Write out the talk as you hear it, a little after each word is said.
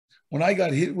when I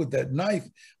got hit with that knife,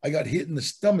 I got hit in the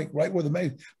stomach right where the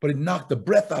knife, but it knocked the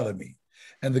breath out of me.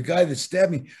 And the guy that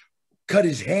stabbed me cut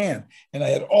his hand, and I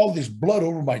had all this blood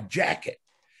over my jacket.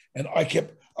 And I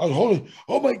was holding,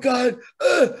 oh my God,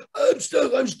 I'm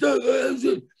stuck.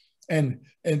 And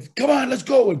come on, let's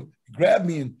go. And he grabbed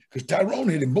me, and because Tyrone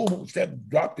hit him, boom, stabbed,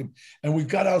 dropped him. And we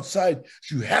got outside.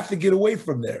 So you have to get away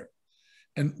from there.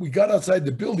 And we got outside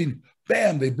the building,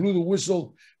 bam, they blew the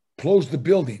whistle, closed the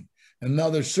building. And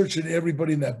now they're searching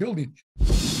everybody in that building.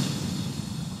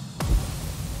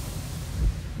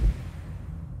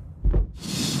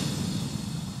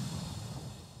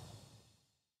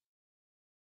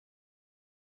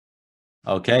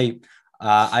 Okay,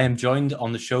 I am joined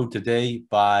on the show today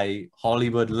by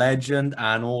Hollywood legend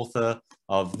and author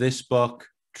of this book,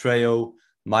 Trejo,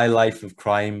 My Life of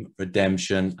Crime,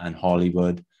 Redemption, and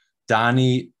Hollywood.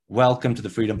 Danny, welcome to the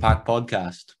Freedom Pact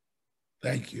podcast.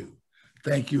 Thank you.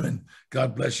 Thank you, and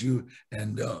God bless you.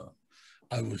 And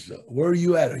where are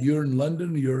you at? You're in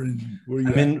London?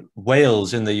 I'm in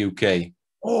Wales in the UK.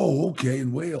 Oh, okay,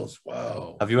 in Wales.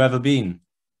 Wow. Have you ever been?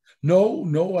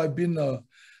 No, I've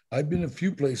been a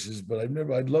few places, but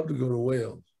I'd love to go to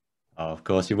Wales. Oh, of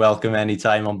course, you're welcome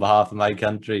anytime on behalf of my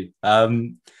country.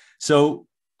 So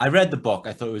I read the book.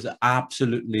 I thought it was an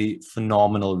absolutely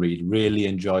phenomenal read. Really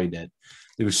enjoyed it.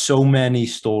 There were so many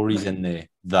stories in there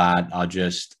that are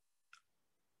just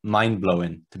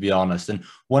mind-blowing, to be honest. And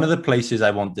one of the places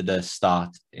I wanted to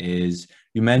start is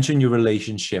you mentioned your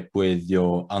relationship with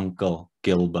your uncle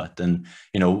Gilbert and,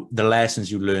 you know, the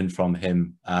lessons you learned from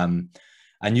him.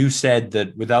 And you said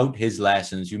that without his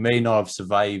lessons, you may not have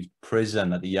survived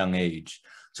prison at a young age.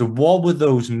 So what were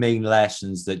those main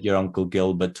lessons that your Uncle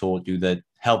Gilbert taught you that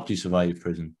helped you survive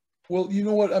prison? Well, you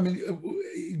know what? I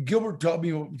mean, Gilbert taught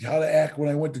me how to act when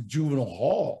I went to juvenile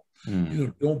hall. You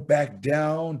know, don't back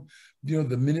down. You know,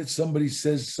 the minute somebody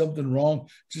says something wrong,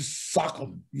 just sock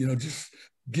them. You know, just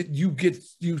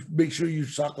make sure you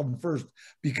sock them first,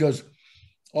 because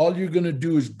all you're going to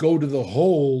do is go to the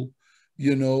hole.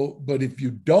 You know, but if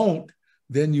you don't,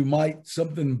 then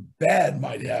something bad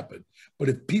might happen. But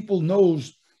if people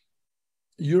knows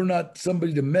you're not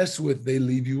somebody to mess with, they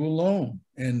leave you alone.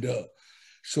 And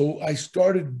so I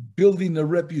started building a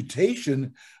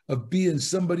reputation of being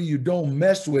somebody you don't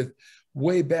mess with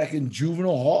way back in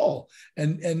juvenile hall.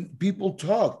 And people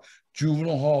talk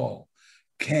juvenile hall,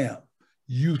 camp,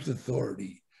 youth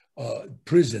authority,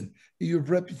 prison. Your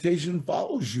reputation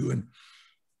follows you.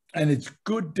 And it's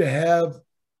good to have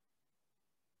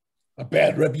a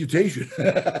bad reputation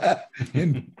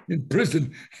in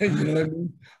prison, you know what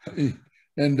I mean?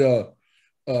 And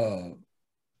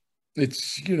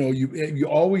it's, you know, you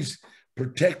always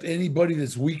protect anybody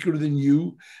that's weaker than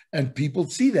you, and people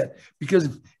see that,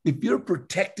 because if you're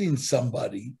protecting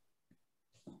somebody,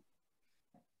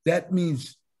 that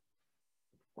means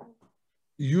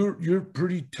you're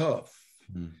pretty tough.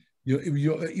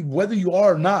 You whether you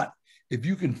are or not. If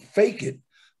you can fake it,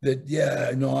 that,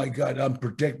 yeah, no, I'm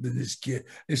protecting this kid.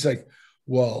 It's like,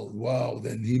 well, wow,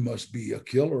 then he must be a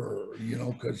killer, you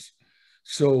know,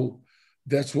 so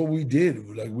that's what we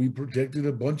did. Like, we protected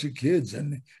a bunch of kids,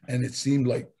 and it seemed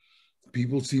like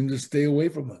people seemed to stay away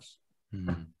from us.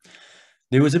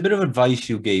 There was a bit of advice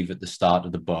you gave at the start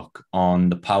of the book on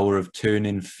the power of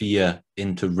turning fear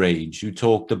into rage. You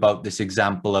talked about this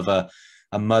example of a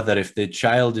mother, if the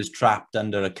child is trapped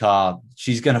under a car,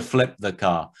 she's going to flip the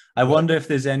car. I wonder if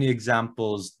there's any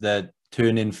examples that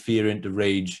turning fear into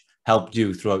rage helped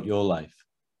you throughout your life.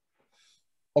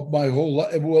 Of my whole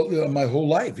life. Well, my whole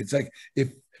life. It's like,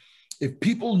 if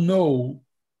people know,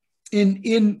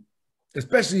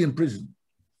 especially in prison,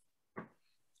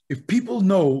 if people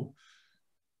know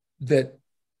that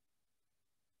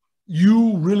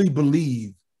you really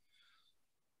believe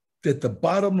that the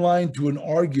bottom line to an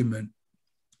argument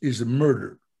is a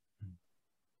murder,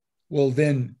 well,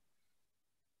 then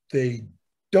they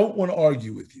don't want to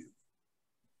argue with you.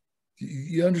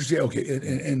 You understand? Okay.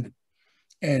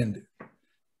 And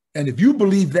if you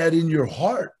believe that in your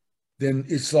heart, then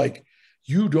it's like,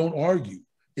 you don't argue.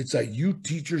 It's like, you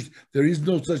teachers, there is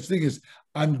no such thing as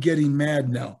I'm getting mad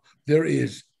now. There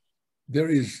is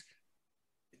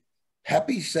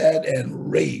happy, sad,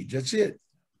 and rage. That's it,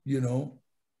 you know?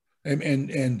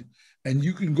 And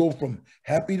you can go from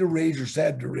happy to rage or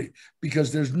sad to rage,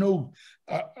 because there's no,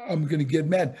 I'm going to get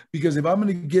mad. Because if I'm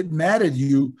going to get mad at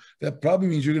you, that probably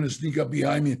means you're going to sneak up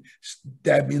behind me and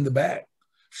stab me in the back.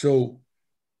 So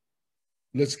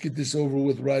let's get this over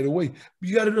with right away.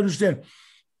 You got to understand,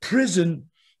 prison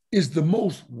is the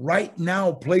most right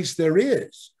now place there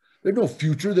is. There's no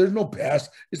future. There's no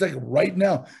past. It's like right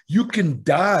now. You can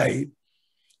die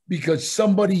because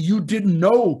somebody you didn't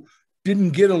know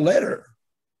didn't get a letter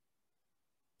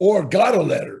or got a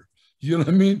letter. You know what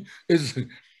I mean?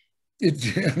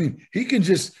 I mean, he can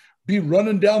just be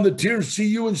running down the tier, see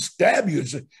you and stab you.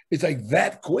 It's like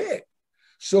that quick.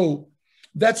 So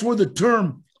that's where the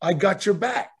term, I got your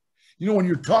back. You know, when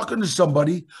you're talking to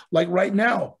somebody, like right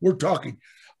now, we're talking,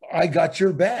 I got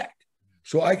your back.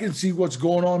 So I can see what's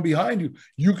going on behind you.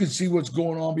 You can see what's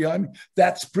going on behind me.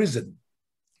 That's prison.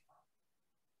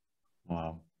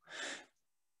 Wow.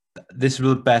 This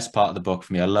was the best part of the book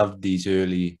for me. I loved these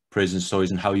early prison stories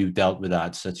and how you dealt with that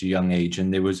at such a young age.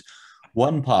 And there was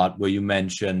one part where you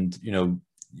mentioned, you know,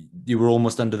 you were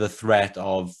almost under the threat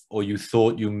of, or you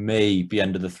thought you may be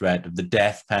under the threat of the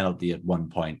death penalty at one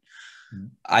point.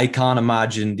 I can't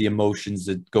imagine the emotions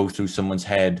that go through someone's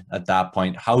head at that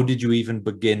point. How did you even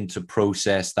begin to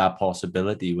process that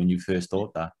possibility when you first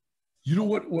thought that? You know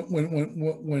what?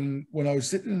 When I was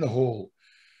sitting in the hole,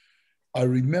 I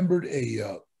remembered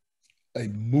a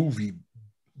movie.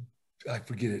 I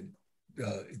forget it.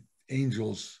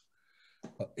 Angels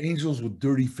with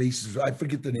Dirty Faces. I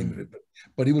forget the name of it,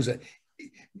 but it was a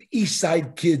East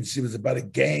Side Kids. It was about a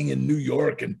gang in New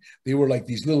York, and they were like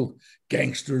these little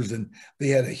gangsters, and they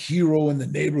had a hero in the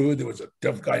neighborhood. There was a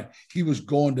tough guy. He was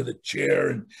going to the chair,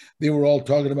 and they were all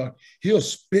talking about, he'll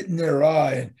spit in their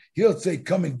eye, and he'll say,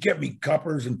 come and get me,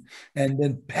 coppers. And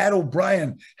then Pat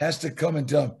O'Brien has to come and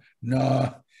tell him,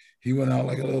 nah, he went out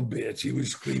like a little bitch. He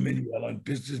was screaming, yelling,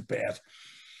 pissed his pants.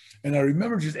 And I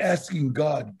remember just asking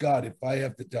God, if I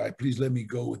have to die, please let me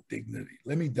go with dignity.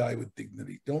 Let me die with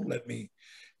dignity. Don't let me,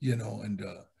 you know,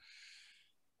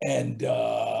 and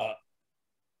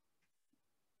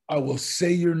I will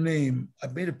say your name.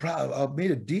 I've made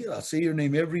a deal. I'll say your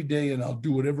name every day, and I'll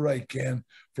do whatever I can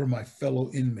for my fellow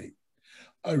inmate.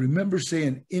 I remember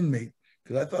saying inmate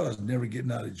because I thought I was never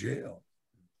getting out of jail.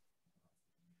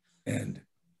 And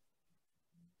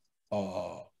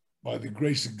by the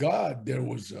grace of God, there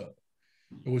was a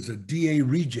DA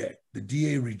reject. The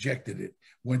DA rejected it,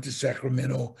 went to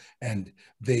Sacramento, and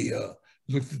they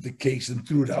looked at the case and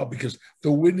threw it out because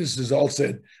the witnesses all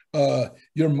said,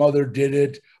 your mother did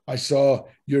it. I saw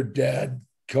your dad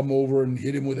come over and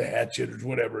hit him with a hatchet or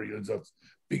whatever. You know, those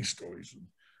big stories.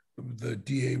 The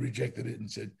DA rejected it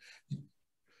and said,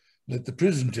 let the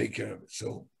prison take care of it.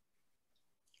 So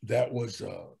that was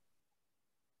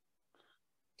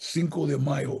Cinco de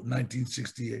Mayo,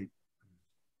 1968.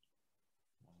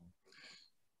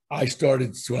 When I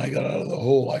got out of the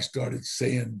hole, I started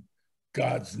saying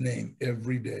God's name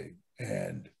every day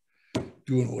and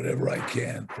doing whatever I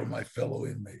can for my fellow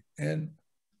inmate. And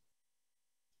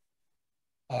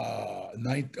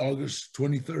August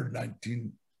 23rd,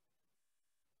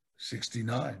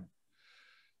 1969,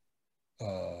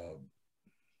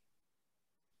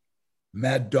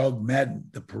 Mad Dog Madden,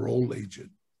 the parole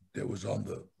agent that was on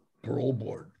the parole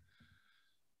board,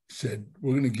 said,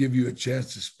 we're going to give you a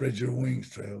chance to spread your wings,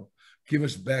 Trejo. Give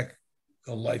us back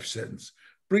a life sentence.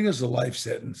 Bring us a life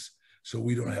sentence so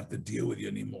we don't have to deal with you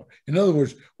anymore. In other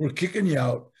words, we're kicking you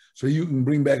out so you can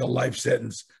bring back a life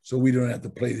sentence so we don't have to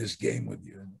play this game with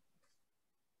you.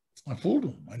 I fooled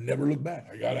him. I never looked back.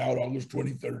 I got out August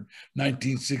 23rd,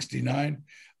 1969,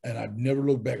 and I've never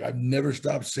looked back. I've never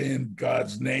stopped saying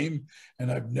God's name,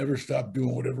 and I've never stopped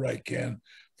doing whatever I can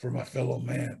for my fellow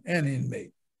man and inmate.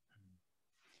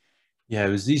 Yeah, it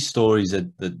was these stories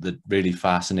that really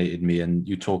fascinated me. And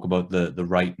you talk about the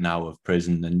right now of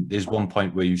prison. And there's one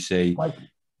point where you say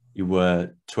you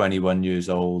were 21 years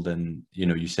old and, you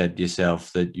know, you said to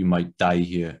yourself that you might die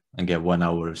here and get 1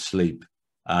 hour of sleep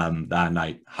that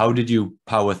night. How did you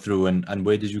power through and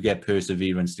where did you get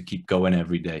perseverance to keep going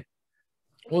every day?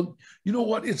 Well, you know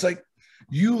what? It's like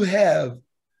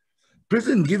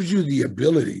prison gives you the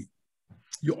ability,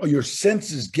 your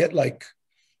senses get like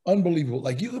unbelievable.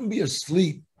 Like you can be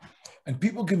asleep and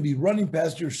people can be running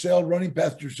past your cell,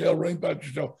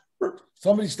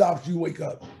 somebody stops, you wake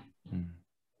up.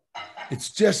 It's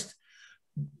just,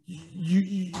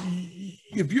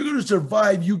 if you're going to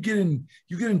survive, you get in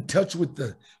touch with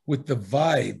the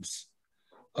vibes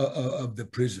of the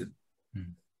prison.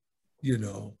 You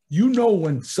know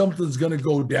when something's going to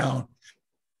go down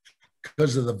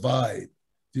because of the vibe.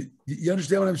 You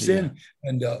understand what I'm saying?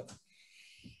 Yeah.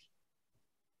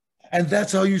 And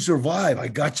that's how you survive. I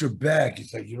got your back.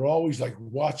 It's like you're always like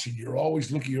watching. You're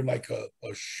always looking. You're like a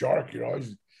shark. You're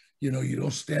always, you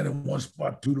don't stand in one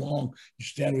spot too long. You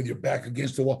stand with your back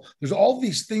against the wall. There's all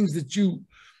these things that you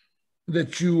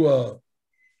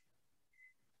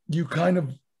kind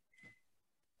of,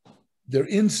 they're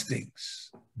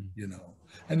instincts,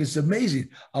 and it's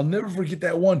amazing. I'll never forget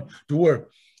that one to where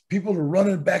people are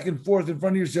running back and forth in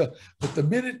front of yourself. But the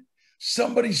minute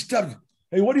somebody stops,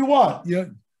 Hey, what do you want? You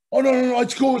know, oh no,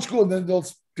 it's cool, and then they'll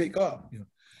take off, you know,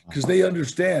 because they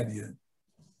understand you.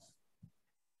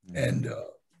 And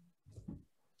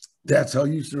that's how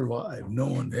you survive,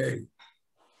 knowing, hey,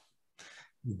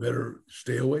 you better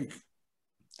stay awake.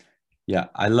 Yeah,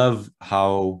 I love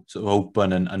how sort of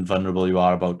open and vulnerable you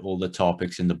are about all the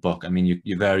topics in the book. I mean,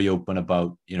 you're very open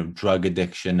about, you know, drug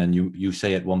addiction, and you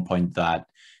say at one point that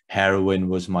heroin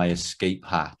was my escape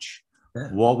hatch. Yeah.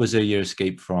 What was it your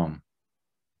escape from?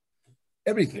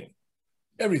 Everything.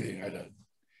 I had an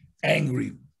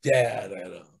angry dad. I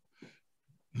had a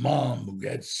mom who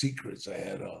had secrets. I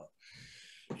had a,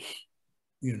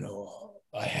 you know,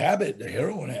 a habit, a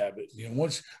heroin habit. You know,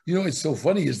 once, you know, it's so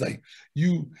funny. It's like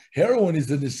heroin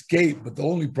is an escape, but the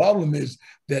only problem is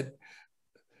that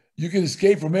you can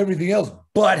escape from everything else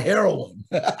but heroin.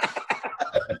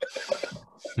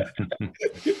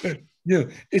 You know,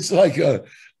 it's like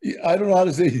I don't know how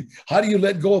to say. How do you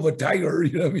let go of a tiger?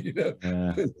 You know what I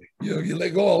mean? You know, you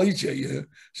let go, I'll eat you. You know?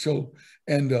 So,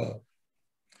 and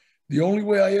the only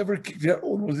way I ever kicked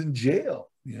heroin was in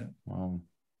jail. Yeah. Wow.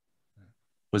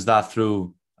 Was that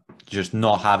through just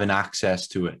not having access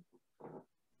to it?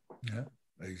 Yeah,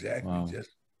 exactly. Wow.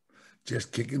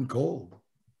 Just kicking cold.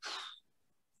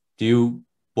 Do you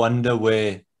wonder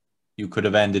where you could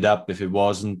have ended up if it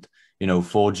wasn't, you know,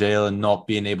 for jail and not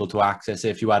being able to access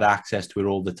it? If you had access to it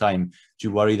all the time, do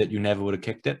you worry that you never would have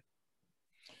kicked it?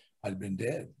 I'd been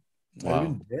dead. Wow. I'd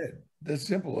been dead. That's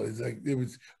simple. It's like, it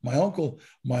was my uncle,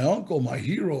 my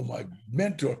hero, my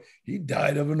mentor. He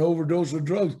died of an overdose of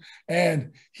drugs,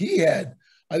 and he had,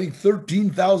 I think,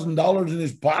 $13,000 in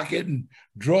his pocket and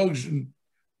drugs, and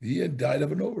he had died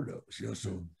of an overdose. You know,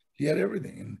 so he had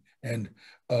everything, and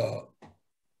the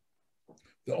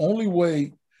only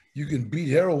way you can beat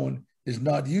heroin is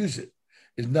not use it,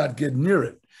 is not get near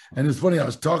it. And it's funny. I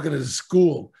was talking at a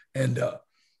school, and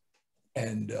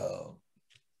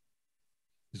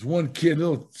this one kid,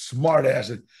 little smart ass,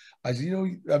 I said, you know,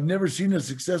 I've never seen a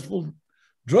successful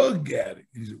drug addict.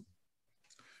 He said,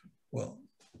 well,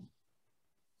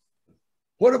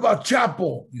 what about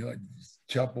Chapo? You know,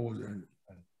 Chapo was there.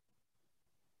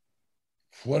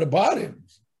 What about him?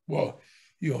 Well,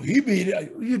 you know,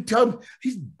 you tell him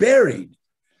he's buried.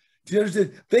 Do you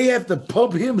understand? They have to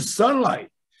pump him sunlight.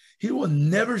 He will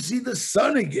never see the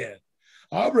sun again.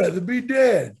 I'd rather be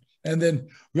dead. And then,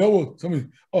 you know, somebody,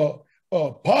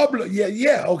 Pablo,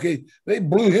 yeah, okay. They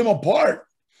blew him apart.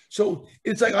 So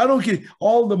it's like, I don't get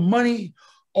all the money,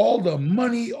 all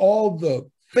the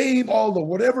fame, all the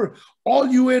whatever. All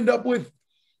you end up with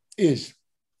is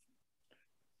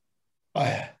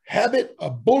a habit, a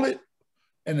bullet,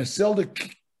 and a cell to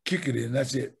kick it in.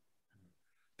 That's it.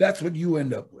 That's what you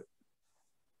end up with.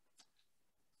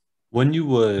 When you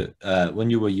were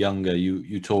younger,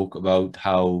 you talk about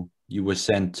how you were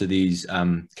sent to these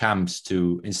camps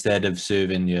to, instead of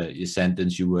serving your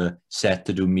sentence, you were set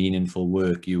to do meaningful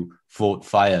work. You fought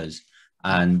fires,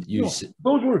 and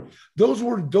those were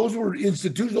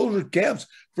institutions. Those were camps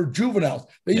for juveniles.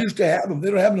 They used to have them. They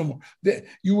don't have them anymore.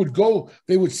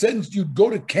 They would sentence you'd go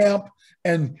to camp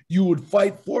and you would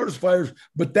fight forest fires,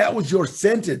 but that was your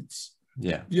sentence.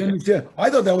 Yeah. You understand? I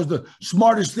thought that was the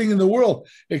smartest thing in the world,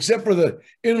 except for the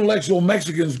intellectual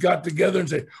Mexicans got together and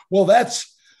say, well,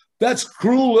 that's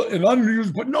cruel and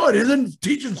unused, but no, it isn't.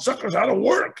 Teaching suckers how to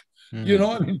work. You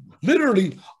know, I mean,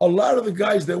 literally a lot of the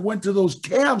guys that went to those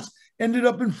camps ended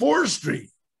up in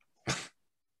forestry.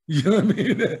 You know what I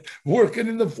mean? Working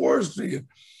in the forestry.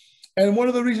 And one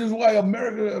of the reasons why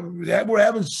we're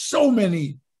having so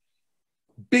many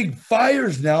big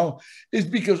fires now is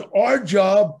because our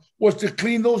job was to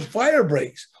clean those fire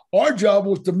breaks. Our job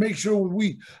was to make sure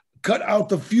we cut out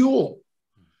the fuel,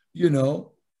 you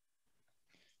know.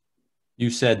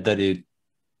 You said that it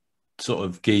sort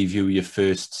of gave you your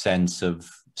first sense of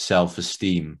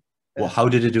self-esteem. Well, how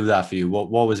did it do that for you? What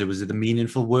was it? Was it the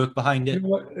meaningful work behind it? You know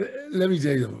what? Let me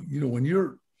tell you, you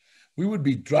know, we would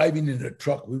be driving in a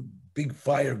truck with big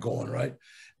fire going, right?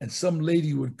 And some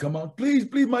lady would come out, please,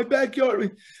 my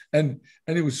backyard. And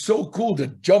it was so cool to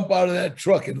jump out of that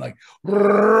truck and like,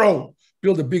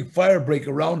 build a big fire break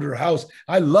around her house.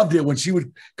 I loved it when she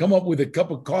would come up with a cup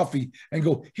of coffee and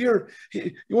go, here,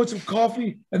 you want some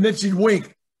coffee? And then she'd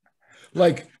wink.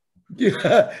 Like,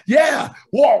 yeah,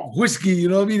 whoa, whiskey, you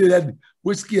know what I mean? It had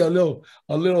whiskey, a little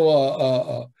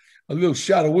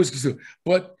shot of whiskey. So,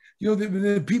 but you know,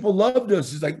 the people loved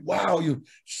us. It's like, wow, you're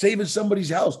saving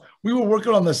somebody's house. We were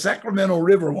working on the Sacramento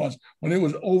River once when it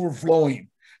was overflowing,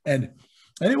 and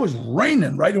it was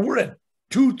raining, right? And we're at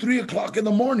 2-3 o'clock in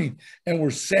the morning, and we're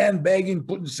sandbagging,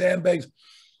 putting sandbags,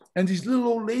 and these little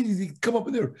old ladies, they come up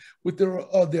in there with their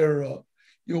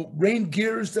rain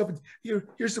gear and stuff.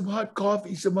 Here's some hot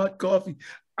coffee,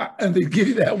 and they give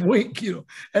you that wink,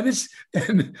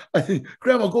 and I think,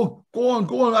 Grandma, go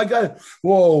on. I got it.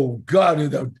 Whoa, God,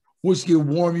 that whiskey will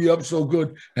warm you up so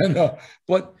good. And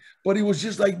but he was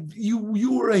just like,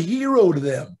 you were a hero to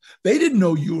them. They didn't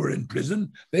know you were in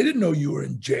prison. They didn't know you were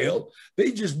in jail.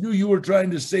 They just knew you were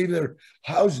trying to save their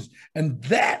houses. And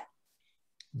that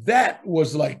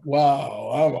was like,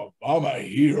 wow, I'm a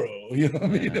hero. You know what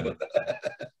I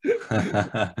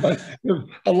mean?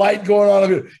 A light going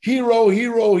on. Hero.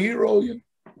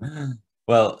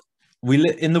 Well,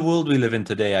 in the world we live in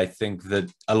today, I think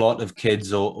that a lot of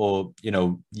kids or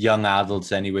young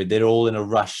adults anyway, they're all in a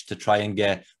rush to try and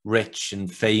get rich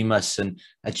and famous and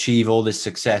achieve all this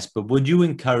success. But would you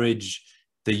encourage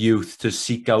the youth to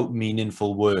seek out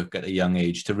meaningful work at a young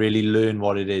age, to really learn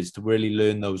what it is, to really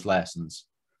learn those lessons?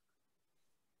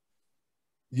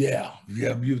 Yeah,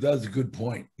 that's a good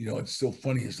point. It's so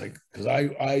funny. It's like, because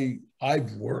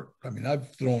I've worked. I mean, I've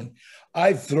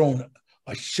thrown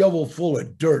a shovel full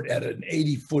of dirt at an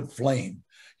 80-foot flame,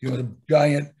 a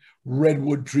giant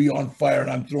redwood tree on fire, and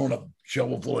I'm throwing a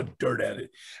shovel full of dirt at it.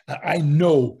 I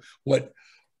know what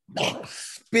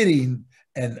spitting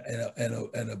and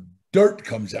a dirt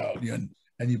comes out, and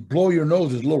you blow your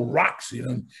nose as little rocks,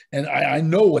 and I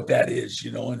know what that is,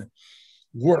 and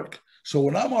work. So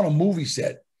when I'm on a movie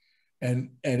set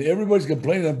and everybody's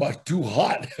complaining about too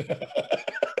hot,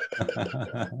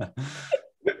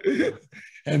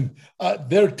 and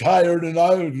they're tired and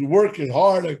I'm working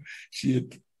hard,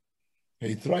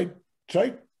 hey,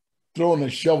 try throwing a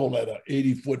shovel at an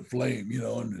 80-foot flame,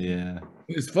 And yeah,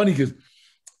 it's funny because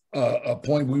a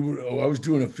point I was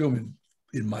doing a film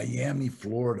in Miami,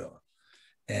 Florida,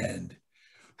 and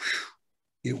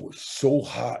it was so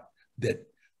hot that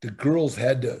the girls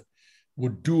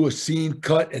would do a scene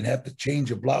cut and have to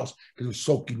change a blouse because it was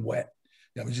soaking wet.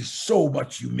 There was just so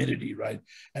much humidity, right?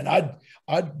 And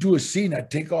I'd do a scene, I'd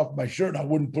take off my shirt and I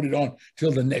wouldn't put it on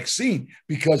till the next scene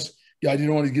because I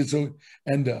didn't want to get so,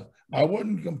 and I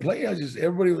wouldn't complain.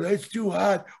 Everybody was, it's too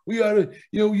hot. We ought to,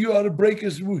 you ought to break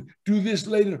us. We'll do this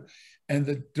later. And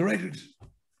the director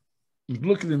was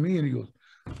looking at me and he goes,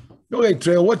 okay,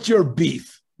 Trejo, what's your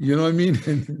beef? You know what I mean?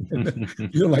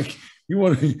 And, like, you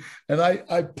want to, and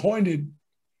I pointed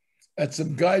at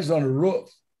some guys on a roof,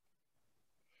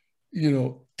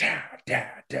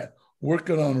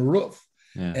 working on a roof.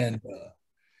 Yeah.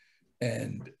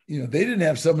 And they didn't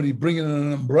have somebody bringing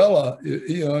an umbrella, they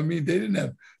didn't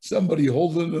have somebody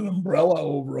holding an umbrella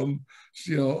over them,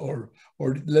 or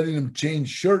letting them change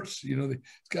shirts. The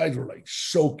guys were like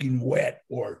soaking wet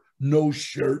or no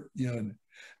shirt,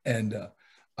 and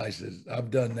I said,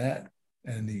 I've done that.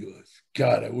 And he goes,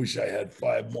 God, I wish I had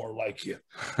 5 more like you.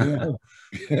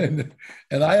 And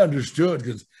I understood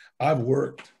because I've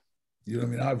worked.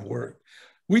 I've worked.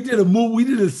 We did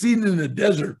a scene in the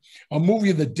desert, a movie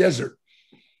in the desert,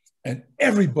 and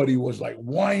everybody was like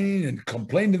whining and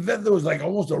complaining. Then there was like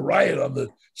almost a riot on the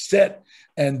set,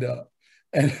 and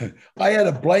I had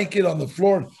a blanket on the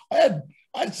floor. I had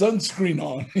sunscreen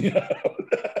on.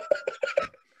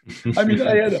 I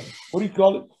had what do you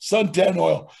call it? Suntan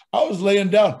oil. I was laying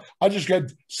down. I just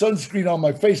had sunscreen on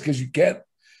my face because you can't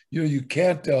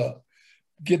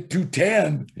get too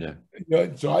tanned. Yeah.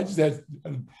 So I just had,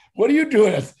 what are you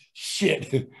doing? I said,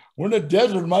 shit, we're in the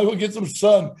desert. Might as well get some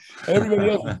sun.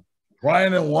 Everybody else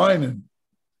crying and whining.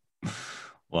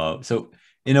 Wow. So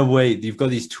in a way, you've got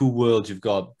these two worlds. You've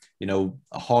got, a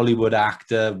Hollywood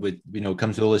actor with,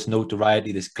 comes with all this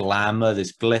notoriety, this glamour,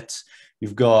 this glitz.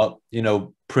 You've got,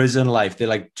 prison life. They're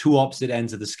like two opposite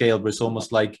ends of the scale, but it's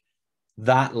almost like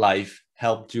that life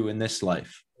helped you in this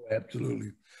life.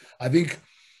 Absolutely. I think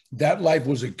that life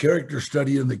was a character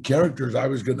study in the characters I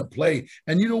was going to play.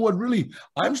 And you know what, really,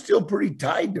 I'm still pretty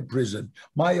tied to prison.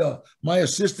 My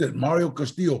assistant, Mario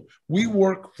Castillo, we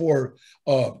work for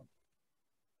the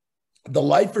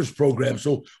lifers program.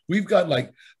 So we've got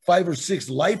like 5 or 6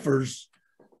 lifers,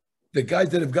 the guys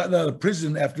that have gotten out of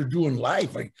prison after doing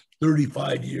life, like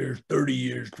 35 years, 30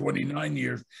 years, 29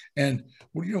 years. And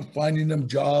we're, finding them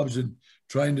jobs and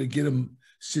trying to get them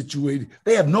situated.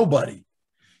 They have nobody.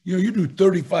 You do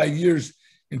 35 years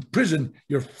in prison,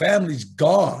 your family's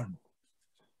gone.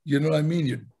 You know what I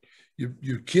mean?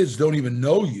 Your kids don't even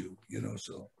know you,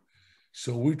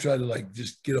 so we try to like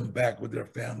just get them back with their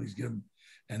families, get them,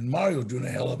 and Mario's doing a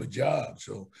hell of a job.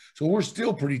 So we're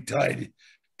still pretty tied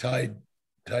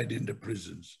into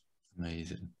prisons.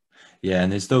 Amazing. Yeah,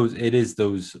 and it is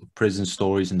those prison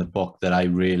stories in the book that I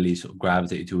really sort of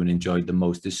gravitated to and enjoyed the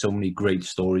most. There's so many great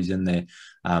stories in there.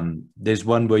 There's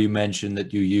one where you mentioned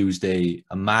that you used a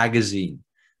magazine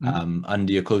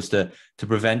under your clothes to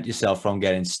prevent yourself from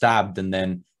getting stabbed. And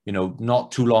then, you know,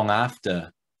 not too long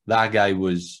after, that guy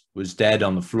was dead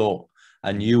on the floor,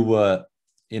 and you were,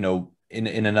 you know,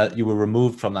 you were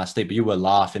removed from that state, but you were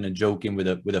laughing and joking with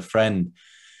a friend.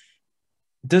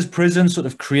 Does prison sort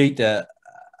of create a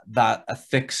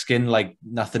thick skin like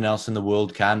nothing else in the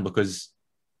world can? Because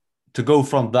to go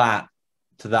from that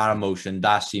to that emotion,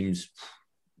 that seems...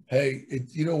 Hey,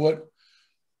 you know what?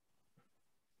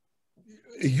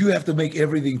 You have to make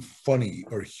everything funny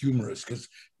or humorous, because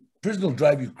prison will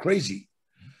drive you crazy.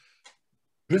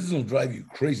 Prison will drive you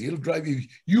crazy. It'll drive you.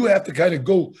 You have to kind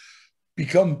of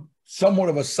become somewhat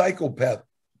of a psychopath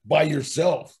by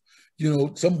yourself. You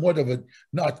know, somewhat of a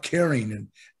not caring.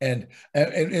 And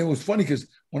it was funny because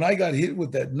when I got hit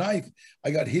with that knife,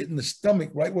 I got hit in the stomach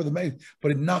right where the knife,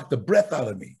 but it knocked the breath out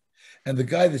of me. And the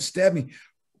guy that stabbed me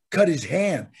cut his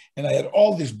hand, and I had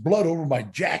all this blood over my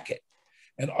jacket.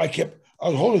 And I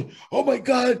was holding, oh my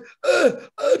God,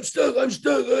 I'm stuck.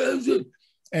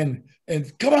 And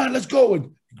come on, let's go.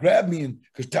 And grabbed me, and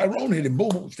because Tyrone hit him, boom,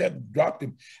 boom, stabbed, dropped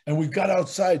him. And we got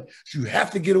outside. So you have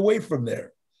to get away from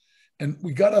there. And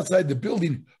we got outside the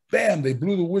building, bam, they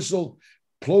blew the whistle,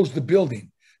 closed the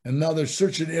building. And now they're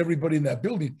searching everybody in that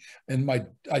building. And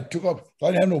I took off, so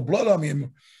I didn't have no blood on me.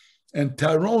 And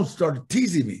Tyrone started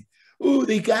teasing me. Oh,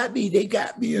 they got me.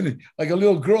 And like a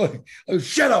little girl, I was,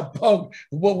 shut up, punk.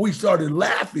 Well, we started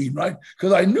laughing, right?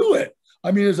 Because I knew it.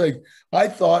 I mean, it's like, I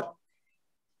thought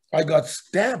I got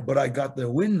stabbed, but I got the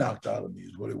wind knocked out of me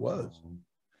is what it was.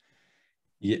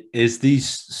 Yeah, is these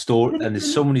stories, and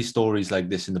there's so many stories like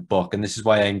this in the book, and this is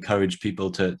why I encourage people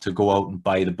to go out and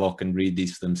buy the book and read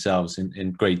these for themselves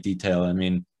in great detail. I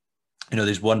mean, you know,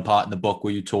 there's one part in the book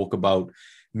where you talk about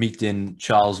meeting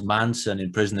Charles Manson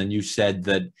in prison, and you said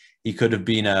that he could have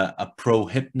been a pro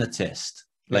hypnotist.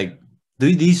 Like,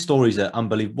 these stories are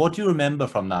unbelievable. What do you remember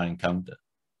from that encounter?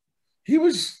 He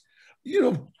was, you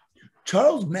know,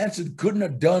 Charles Manson couldn't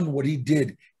have done what he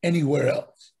did anywhere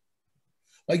else.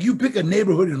 Like, you pick a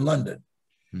neighborhood in London,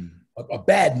 a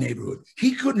bad neighborhood.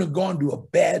 He couldn't have gone to a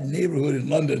bad neighborhood in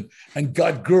London and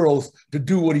got girls to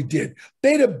do what he did.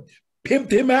 They'd have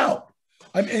pimped him out.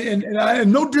 I mean, and I have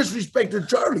no disrespect to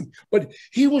Charlie, but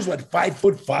he was what,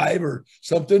 5'5" or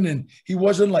something, and he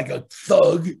wasn't like a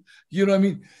thug, you know what I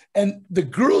mean? And the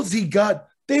girls he got,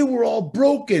 they were all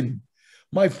broken.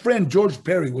 My friend George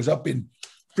Perry was up in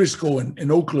Frisco and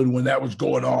in Oakland when that was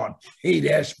going on,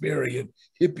 Haight-Ashbury and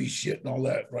hippie shit and all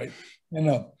that, right?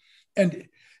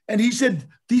 And he said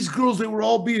these girls, they were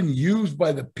all being used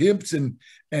by the pimps and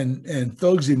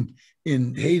thugs in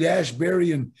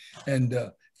Haight-Ashbury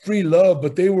and free love,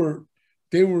 but they were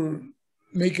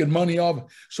making money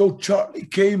off. So Charlie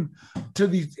came to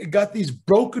got these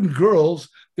broken girls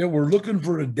that were looking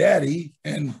for a daddy,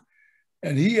 and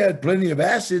he had plenty of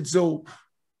acid, so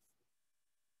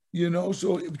you know,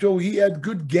 so he had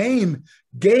good game,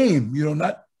 you know,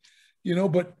 not, you know,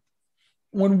 but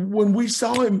when we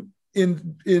saw him on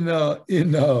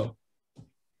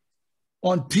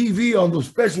TV on those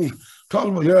specials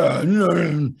talking about,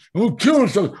 we'll kill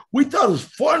himself, we thought it was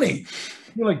funny.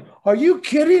 We're like, are you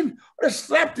kidding? Let's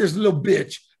slap this little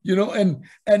bitch, you know, and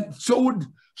so would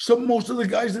most of the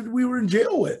guys that we were in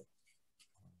jail with.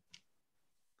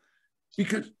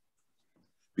 Because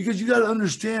you got to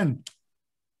understand,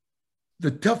 the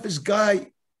toughest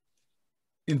guy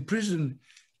in prison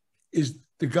is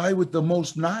the guy with the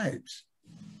most knives.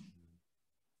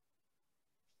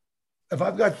 If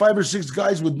I've got 5 or 6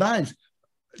 guys with knives,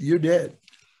 you're dead.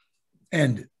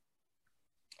 And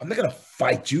I'm not going to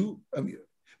fight you. I mean,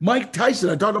 Mike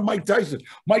Tyson, I talked to Mike Tyson.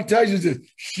 Mike Tyson said,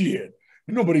 shit,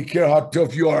 nobody care how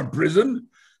tough you are in prison.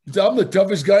 I'm the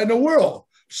toughest guy in the world.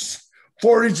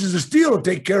 4 inches of steel will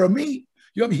take care of me.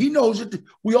 You know, I mean, he knows it.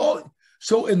 We all...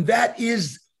 So, and that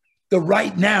is the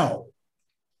right now.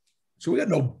 So we got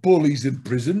no bullies in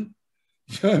prison.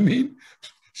 You know what I mean?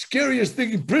 Scariest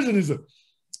thing in prison is a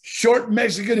short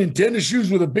Mexican in tennis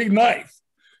shoes with a big knife,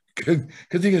 because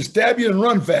he can stab you and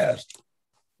run fast.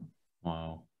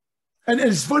 Wow. And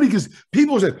it's funny because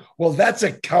people say, well, that's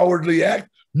a cowardly act.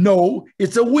 No,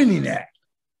 it's a winning act.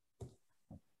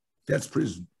 That's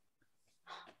prison.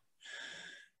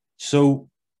 So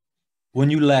when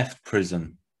you left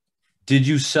prison, did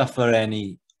you suffer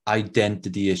any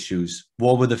identity issues?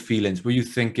 What were the feelings? Were you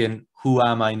thinking, who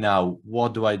am I now?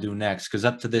 What do I do next? Because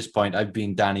up to this point, I've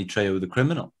been Danny Trejo, the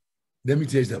criminal. Let me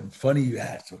tell you something funny you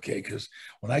asked, okay? Because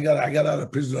when I got out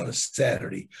of prison on a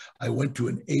Saturday, I went to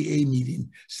an AA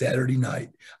meeting Saturday night.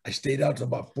 I stayed out till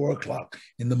about 4 o'clock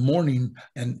in the morning,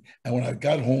 and when I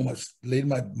got home, I laid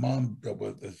my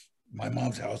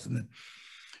mom's house, and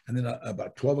And then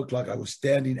about 12 o'clock, I was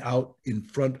standing out in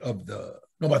front of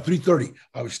about 3:30,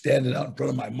 I was standing out in front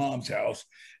of my mom's house,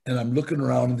 and I'm looking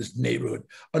around in this neighborhood.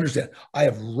 Understand, I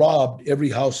have robbed every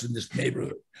house in this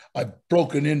neighborhood. I've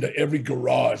broken into every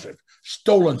garage. I've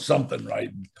stolen something,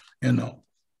 right?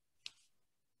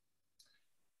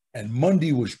 And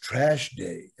Monday was trash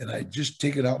day, and I had just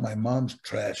taken out my mom's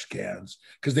trash cans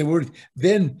because they were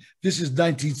then. This is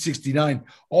 1969.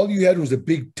 All you had was a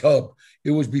big tub.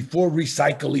 It was before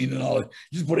recycling and all that.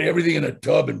 You just put everything in a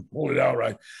tub and pull it out,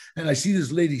 right? And I see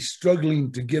this lady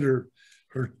struggling to get her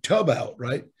tub out,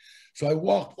 right? So I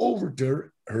walked over to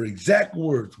her. Her exact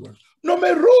words were, "No me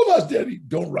robas, Daddy.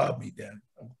 Don't rob me, Daddy."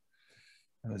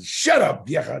 And I said, "Shut up,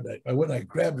 vieja." I went and I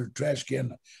grabbed her trash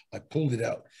can. I pulled it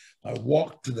out. I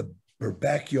walked to her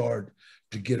backyard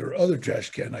to get her other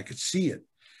trash can. I could see it.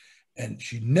 And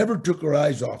she never took her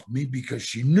eyes off me because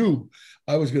she knew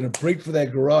I was going to break for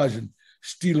that garage and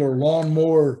steal her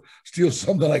lawnmower, steal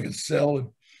something I could sell. And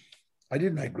I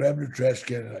didn't. I grabbed her trash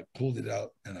can and I pulled it out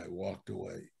and I walked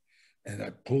away. And I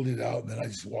pulled it out and then I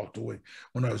just walked away.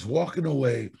 When I was walking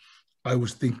away, I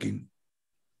was thinking,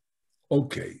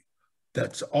 okay,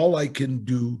 that's all I can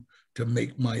do to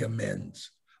make my amends.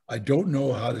 I don't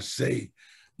know how to say,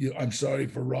 I'm sorry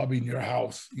for robbing your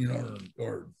house,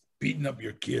 or beating up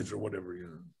your kids or whatever,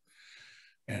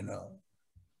 And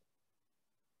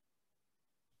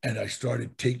I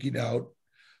started taking out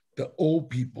the old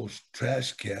people's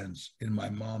trash cans in my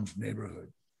mom's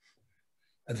neighborhood.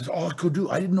 And that's all I could do.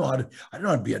 I didn't know how to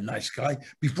be a nice guy.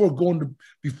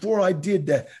 Before I did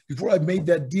that, before I made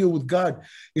that deal with God,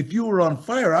 if you were on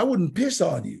fire, I wouldn't piss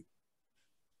on you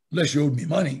unless you owed me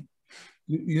money.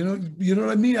 You know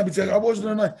what I mean? I wasn't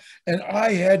a nice, and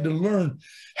I had to learn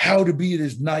how to be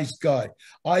this nice guy.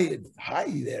 Hi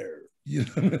there,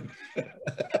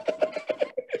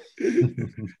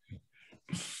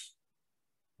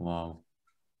 Wow.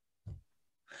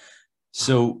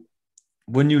 So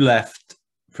when you left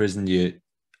prison,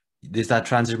 there's that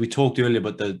transition. We talked earlier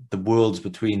about the worlds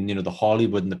between, the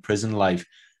Hollywood and the prison life.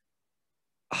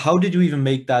 How did you even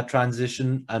make that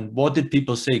transition? And what did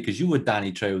people say? Because you were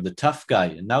Danny Trejo, the tough guy,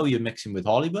 and now you're mixing with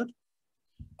Hollywood.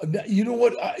 You know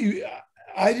what?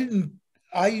 I didn't.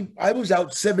 I was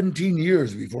out 17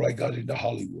 years before I got into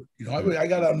Hollywood. I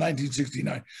got out in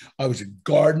 1969. I was a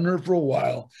gardener for a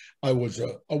while. I was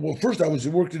first I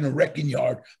worked in a wrecking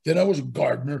yard. Then I was a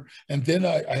gardener, and then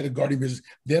I had a gardening business.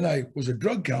 Then I was a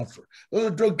drug counselor. I was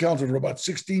a drug counselor for about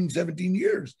 16, 17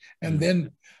 years, and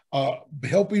then.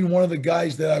 Helping one of the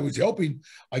guys that I was helping,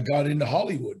 I got into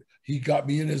Hollywood. He got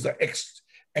me in as an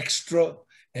extra,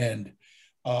 and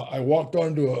I walked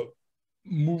onto a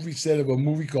movie set of a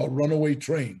movie called Runaway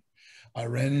Train. I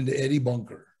ran into Eddie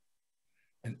Bunker,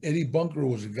 and Eddie Bunker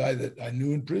was a guy that I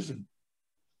knew in prison,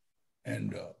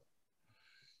 and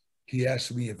he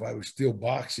asked me if I was still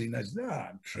boxing. I said, "Nah,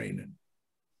 I'm training."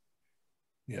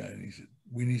 Yeah, and he said,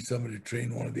 "We need somebody to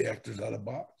train one of the actors how to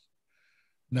box."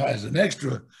 Now, as an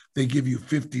extra, they give you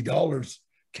 $50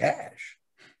 cash,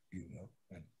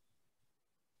 And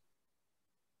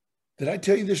did I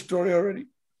tell you this story already?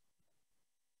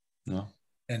 No.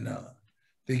 And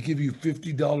they give you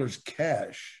 $50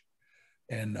 cash,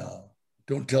 and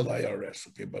don't tell the IRS,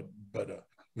 okay? But it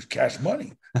was cash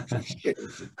money. So shit.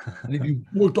 And if you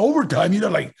worked overtime, you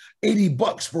got like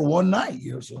 $80 for one night,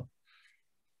 So,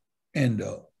 and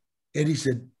Eddie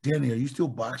said, "Danny, are you still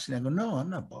boxing?" I go, "No, I'm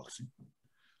not boxing.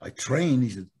 I train." He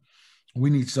said, "We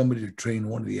need somebody to train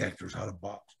one of the actors how to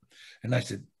box." And I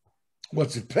said,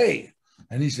 "What's it pay?"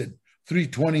 And he said,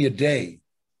 $320 a day.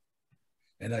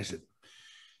 And I said,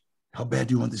 "How bad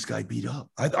do you want this guy beat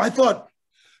up?" I thought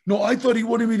he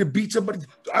wanted me to beat somebody.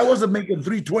 I wasn't making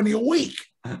 $320 a week,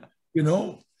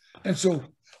 And so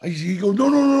he goes,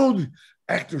 No. The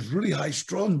actor's really high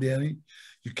strung, Danny.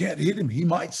 You can't hit him. He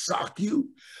might sock you.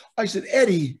 I said,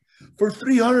 "Eddie, for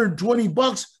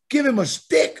 $320, give him a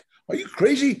stick. Are you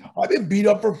crazy? I've been beat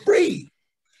up for free."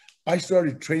 I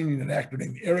started training an actor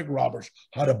named Eric Roberts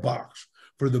how to box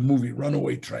for the movie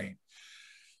Runaway Train.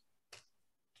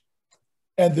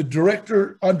 And the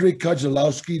director, Andrei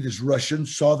Kozlowski, this Russian,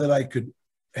 saw that I could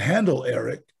handle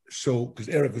Eric. So, because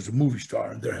Eric was a movie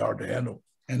star and they're hard to handle.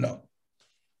 And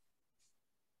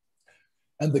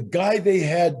the guy they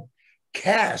had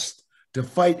cast to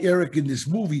fight Eric in this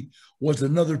movie was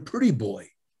another pretty boy.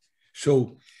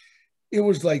 So it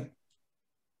was like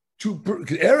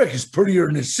because Eric is prettier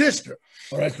than his sister.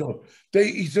 All right. So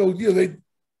they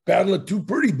battled two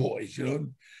pretty boys,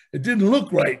 It didn't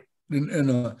look right.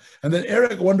 And then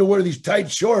Eric wanted to wear these tight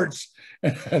shorts.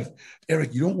 And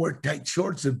Eric, you don't wear tight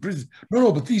shorts in prison.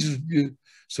 No, but these are.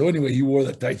 So anyway, he wore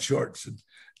the tight shorts.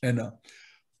 And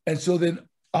so then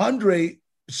Andre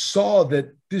saw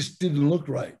that this didn't look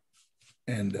right.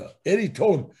 And Eddie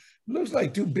told him, looks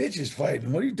like two bitches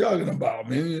fighting. What are you talking about,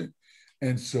 man?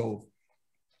 And so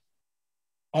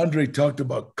Andre talked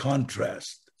about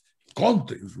contrast.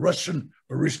 Conte, Russian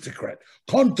aristocrat.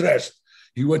 Contrast.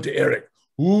 He went to Eric.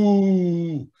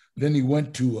 Ooh. Then he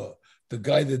went to the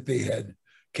guy that they had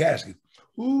casket.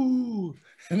 Ooh.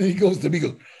 And then he goes to me,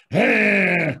 goes,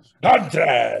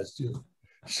 contrast. You know?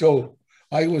 So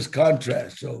I was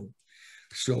contrast. So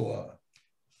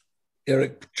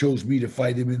Eric chose me to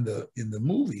fight him in the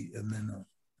movie. And then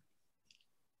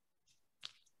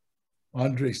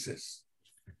Andre says,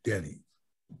 Danny,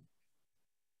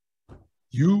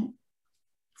 you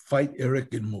fight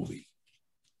Eric in movie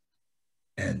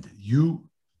and you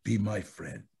be my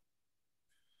friend.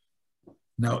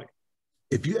 Now,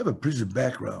 if you have a prison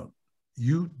background,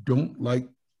 you don't like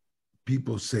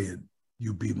people saying,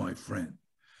 you be my friend.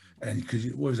 And because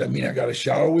what does that mean? I got to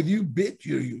shower with you, bitch?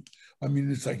 You. I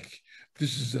mean, it's like,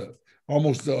 this is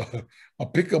almost a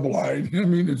pickup line. You know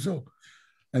what I mean?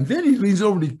 And then he leans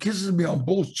over and he kisses me on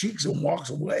both cheeks and walks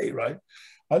away, right?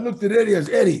 I looked at Eddie as,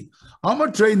 Eddie, I'm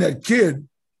going to train that kid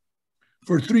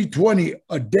for $320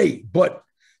 a day. But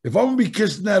if I'm going to be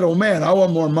kissing that old man, I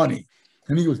want more money.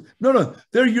 And he goes, no,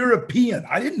 they're European.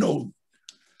 I didn't know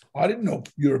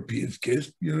Europeans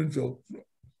kissed, you know. So,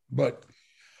 but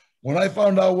when I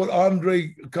found out what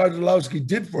Andre Kozlowski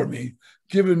did for me,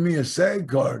 giving me a SAG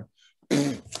card,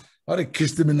 I'd have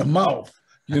kissed him in the mouth,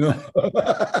 you know.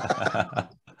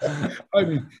 I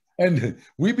mean, and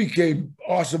we became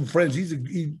awesome friends.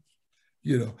 He,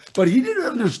 you know, but he didn't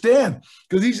understand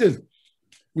because he says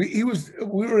I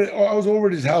was over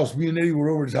at his house. Me and Eddie were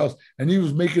over at his house, and he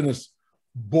was making us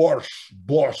borscht,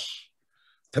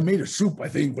 tomato soup, I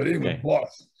think, but anyway, okay.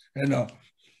 Borscht.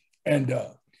 And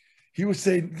he was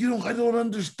saying, you know, I don't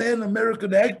understand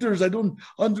American actors. I don't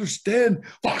understand.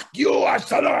 Fuck you,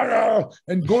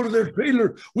 and go to their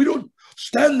trailer. We don't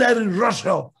stand that in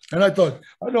Russia. And I thought,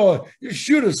 I know, you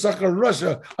shoot a sucker in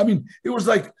Russia. I mean, it was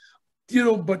like, you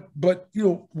know, but you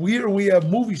know, we have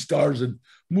movie stars, and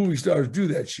movie stars do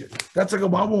that shit. That's like, I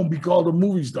won't be called a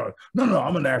movie star. No,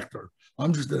 I'm an actor.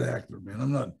 I'm just an actor,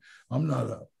 man. I'm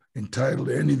not entitled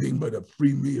to anything but a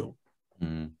free meal.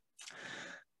 Mm.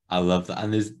 I love that.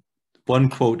 And there's one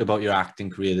quote about your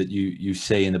acting career that you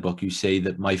say in the book. You say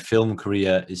that my film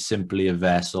career is simply a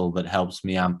vessel that helps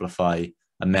me amplify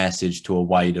a message to a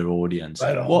wider audience.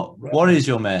 Right on, what is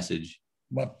your message?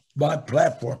 My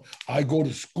platform. I go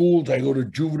to schools, I go to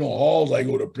juvenile halls, I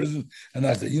go to prisons, and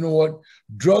I say, you know what?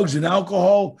 Drugs and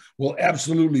alcohol will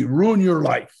absolutely ruin your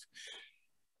life.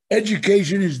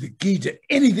 Education is the key to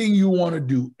anything you want to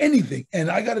do, anything.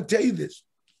 And I got to tell you this.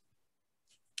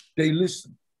 They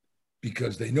listen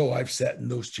because they know I've sat in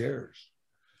those chairs,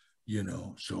 you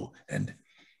know. So, and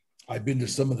I've been to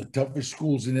some of the toughest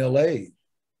schools in LA,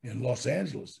 in Los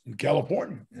Angeles, in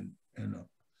California.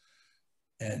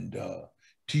 And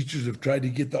teachers have tried to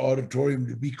get the auditorium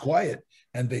to be quiet.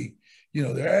 And they, you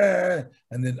know, they're,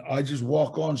 and then I just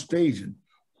walk on stage and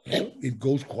it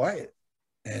goes quiet.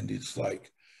 And it's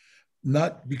like,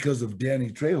 not because of Danny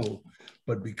Trejo,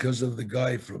 but because of the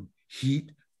guy from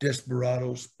Heat,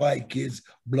 Desperados, Spy Kids,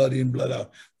 Blood In, Blood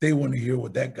Out. They want to hear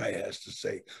what that guy has to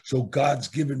say. So God's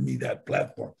given me that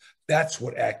platform. That's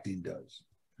what acting does.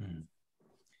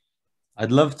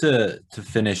 I'd love to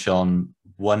finish on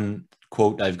one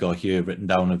quote I've got here written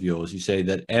down of yours. You say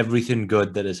that everything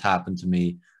good that has happened to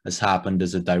me has happened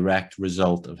as a direct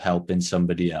result of helping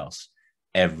somebody else.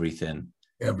 Everything.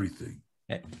 Everything.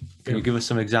 Can you give us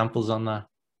some examples on that?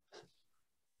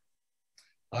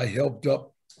 I helped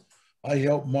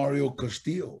Mario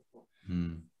Castillo,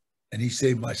 and he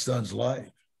saved my son's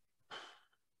life.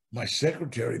 My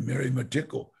secretary, Mary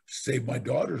Matico, saved my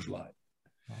daughter's life.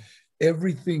 Wow.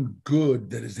 Everything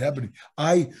good that is happening.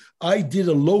 I did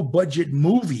a low budget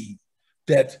movie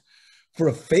that for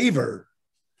a favor,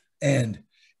 and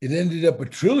it ended up a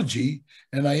trilogy,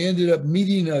 and I ended up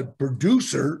meeting a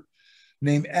producer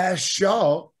named Ash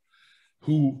Shaw,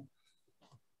 who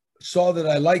saw that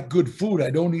I like good food.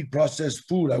 I don't eat processed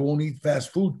food. I won't eat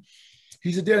fast food.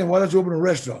 He said, Danny, why don't you open a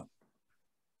restaurant?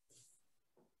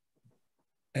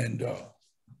 And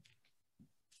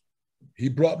he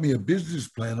brought me a business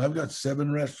plan. I've got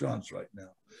 7 restaurants right now.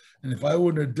 And if I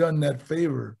wouldn't have done that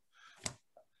favor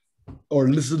or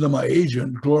listened to my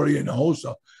agent, Gloria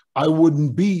Hinojosa, I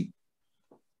wouldn't be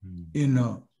in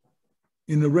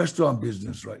the restaurant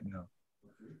business right now.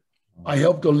 I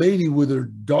helped a lady with her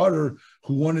daughter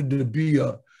who wanted to be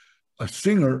a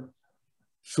singer.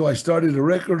 So I started a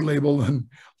record label, and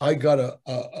I got look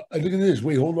at this.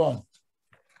 Wait, hold on.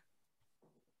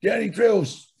 Danny Trejo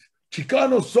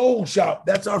Chicano Soul Shop.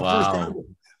 That's our first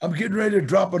album. I'm getting ready to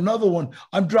drop another one.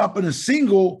 I'm dropping a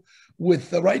single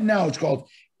with, right now, it's called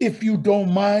If You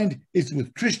Don't Mind. It's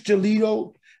with Trish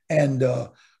Toledo and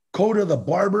Coda the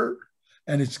Barber.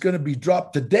 And it's going to be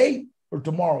dropped today or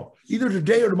tomorrow, either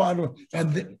today or tomorrow.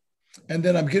 And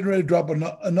then I'm getting ready to drop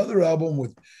another album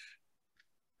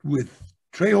with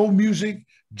Trejo Music,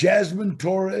 Jasmine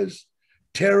Torres,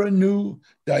 Tara New,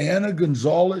 Diana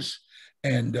Gonzalez,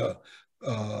 and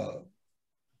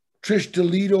Trish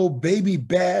Toledo, Baby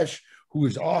Bash, who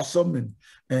is awesome,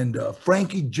 and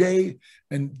Frankie J.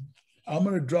 And I'm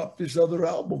going to drop this other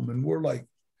album, and we're like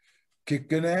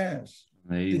kicking ass.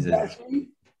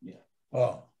 Amazing. Yeah.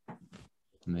 Oh.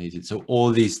 Amazing. So all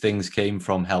these things came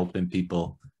from helping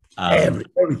people.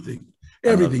 Everything.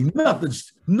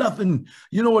 Nothing.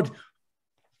 You know what?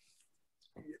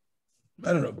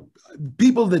 I don't know.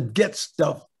 People that get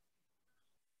stuff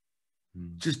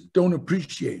just don't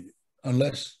appreciate it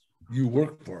unless you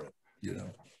work for it, you know.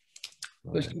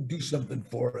 Unless you do something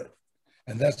for it.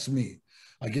 And that's me.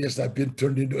 I guess I've been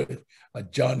turned into a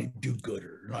Johnny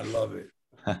do-gooder, and I love it.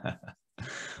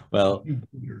 Well,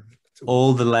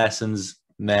 all the lessons,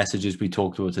 messages we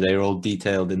talked about today are all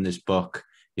detailed in this book,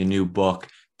 your new book.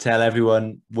 Tell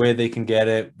everyone where they can get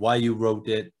it, why you wrote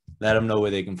it. Let them know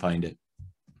where they can find it.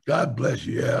 God bless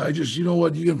you. Yeah, I just, you know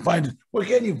what, you can find it. Where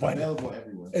can you find it? Everywhere.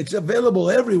 It's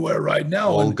available everywhere right now.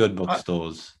 All good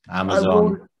bookstores,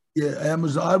 Amazon.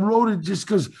 Amazon. I wrote it just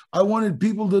because I wanted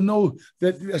people to know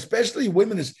that, especially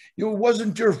women, it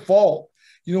wasn't your fault.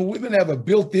 You know, women have a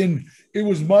built-in, it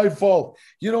was my fault.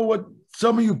 You know what?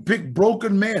 Some of you pick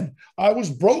broken men. I was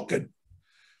broken.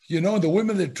 You know, the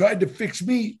women that tried to fix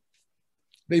me,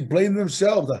 they blame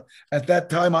themselves. At that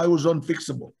time, I was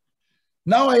unfixable.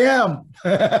 Now I am.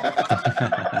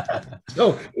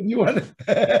 So if you want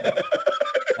to.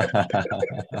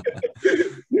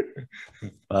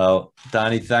 Well,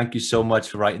 Danny, thank you so much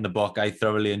for writing the book. I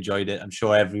thoroughly enjoyed it. I'm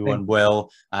sure everyone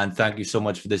will. And thank you so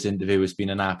much for this interview. It's been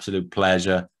an absolute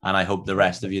pleasure. And I hope the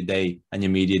rest of your day and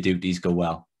your media duties go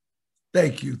well.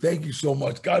 Thank you. Thank you so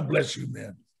much. God bless you,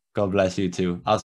 man. God bless you too.